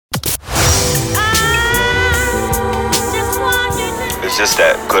just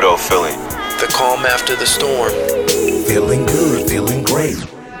that good old feeling. The calm after the storm. Feeling good, feeling great.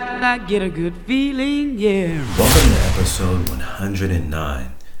 I get a good feeling, yeah. Welcome to episode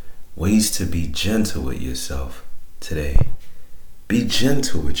 109, Ways to be gentle with yourself. Today, be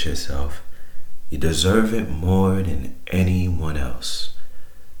gentle with yourself. You deserve it more than anyone else.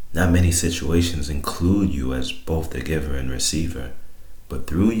 Not many situations include you as both the giver and receiver, but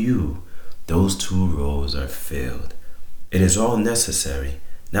through you, those two roles are filled. It is all necessary,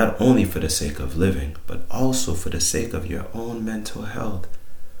 not only for the sake of living, but also for the sake of your own mental health.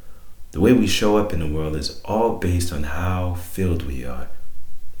 The way we show up in the world is all based on how filled we are.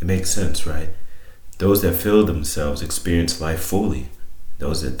 It makes sense, right? Those that fill themselves experience life fully.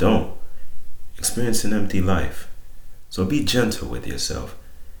 Those that don't experience an empty life. So be gentle with yourself.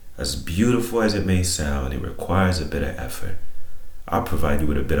 As beautiful as it may sound, it requires a bit of effort. I'll provide you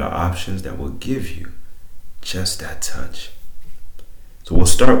with a bit of options that will give you just that touch. So we'll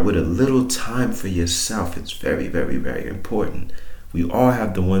start with a little time for yourself. It's very, very, very important. We all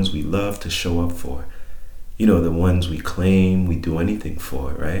have the ones we love to show up for. You know, the ones we claim we do anything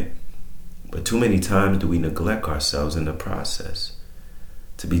for, right? But too many times do we neglect ourselves in the process.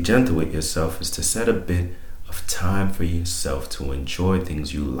 To be gentle with yourself is to set a bit of time for yourself to enjoy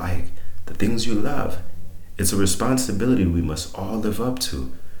things you like, the things you love. It's a responsibility we must all live up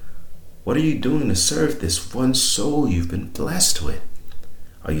to. What are you doing to serve this one soul you've been blessed with?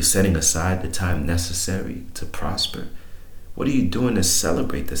 Are you setting aside the time necessary to prosper? What are you doing to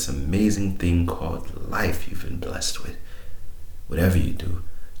celebrate this amazing thing called life you've been blessed with? Whatever you do,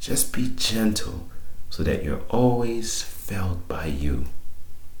 just be gentle so that you're always felt by you.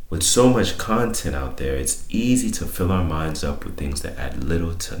 With so much content out there, it's easy to fill our minds up with things that add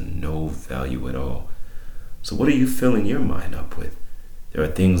little to no value at all. So what are you filling your mind up with? There are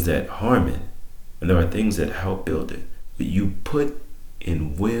things that harm it, and there are things that help build it. What you put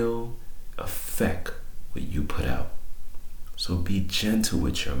in will affect what you put out. So be gentle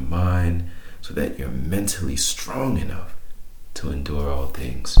with your mind so that you're mentally strong enough to endure all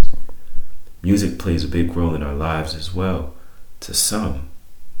things. Music plays a big role in our lives as well. To some,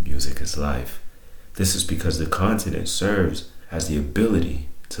 music is life. This is because the content it serves has the ability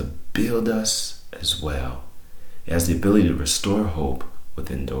to build us as well. It has the ability to restore hope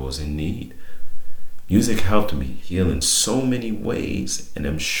within those in need. Music helped me heal in so many ways, and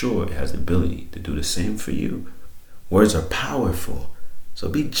I'm sure it has the ability to do the same for you. Words are powerful, so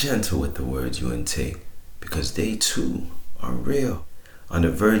be gentle with the words you intake, because they too are real. On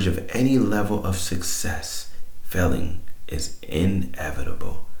the verge of any level of success, failing is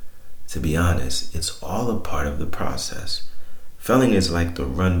inevitable. To be honest, it's all a part of the process. Failing is like the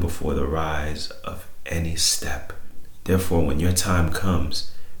run before the rise of any step. Therefore, when your time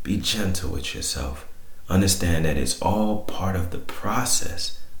comes, be gentle with yourself. Understand that it's all part of the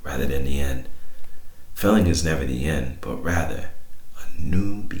process rather than the end. Failing is never the end, but rather a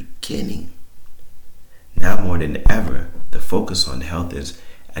new beginning. Now more than ever, the focus on health is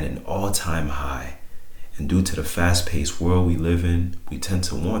at an all-time high. And due to the fast-paced world we live in, we tend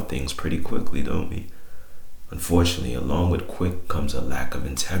to want things pretty quickly, don't we? Unfortunately, along with quick comes a lack of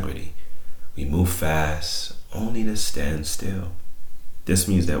integrity. We move fast, only to stand still. This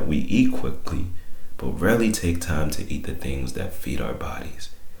means that we eat quickly, but rarely take time to eat the things that feed our bodies.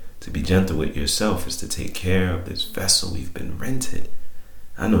 To be gentle with yourself is to take care of this vessel we've been rented.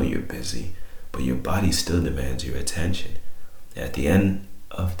 I know you're busy, but your body still demands your attention. At the end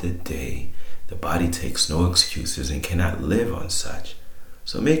of the day, the body takes no excuses and cannot live on such.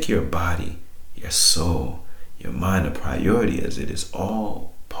 So make your body, your soul, your mind a priority, as it is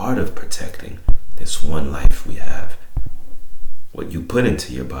all part of protecting this one life we have. What you put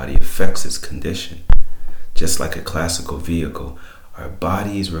into your body affects its condition. Just like a classical vehicle, our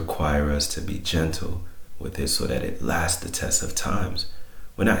bodies require us to be gentle with it so that it lasts the test of times.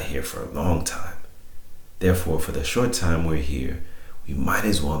 We're not here for a long time. Therefore, for the short time we're here, we might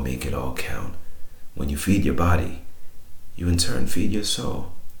as well make it all count. When you feed your body, you in turn feed your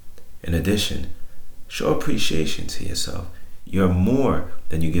soul. In addition, show appreciation to yourself. You're more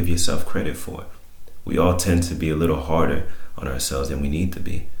than you give yourself credit for. We all tend to be a little harder on ourselves than we need to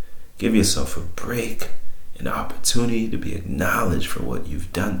be. Give yourself a break, an opportunity to be acknowledged for what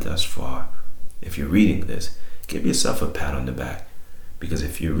you've done thus far. If you're reading this, give yourself a pat on the back, because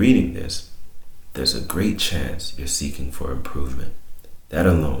if you're reading this, there's a great chance you're seeking for improvement. That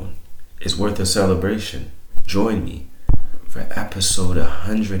alone is worth a celebration. Join me for episode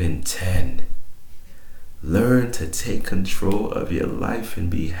 110. Learn to take control of your life and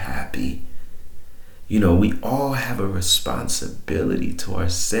be happy. You know, we all have a responsibility to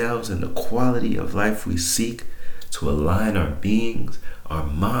ourselves and the quality of life we seek to align our beings, our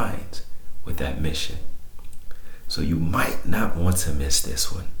minds with that mission. So you might not want to miss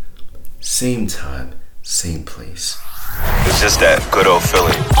this one. Same time, same place. It's just that good old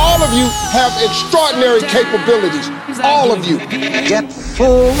feeling. All of you have extraordinary capabilities. All of you. Get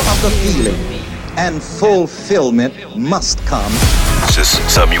full of the feeling, and fulfillment must come. It's just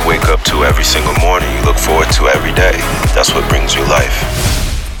something you wake up to every single morning, you look forward to every day. That's what brings you life.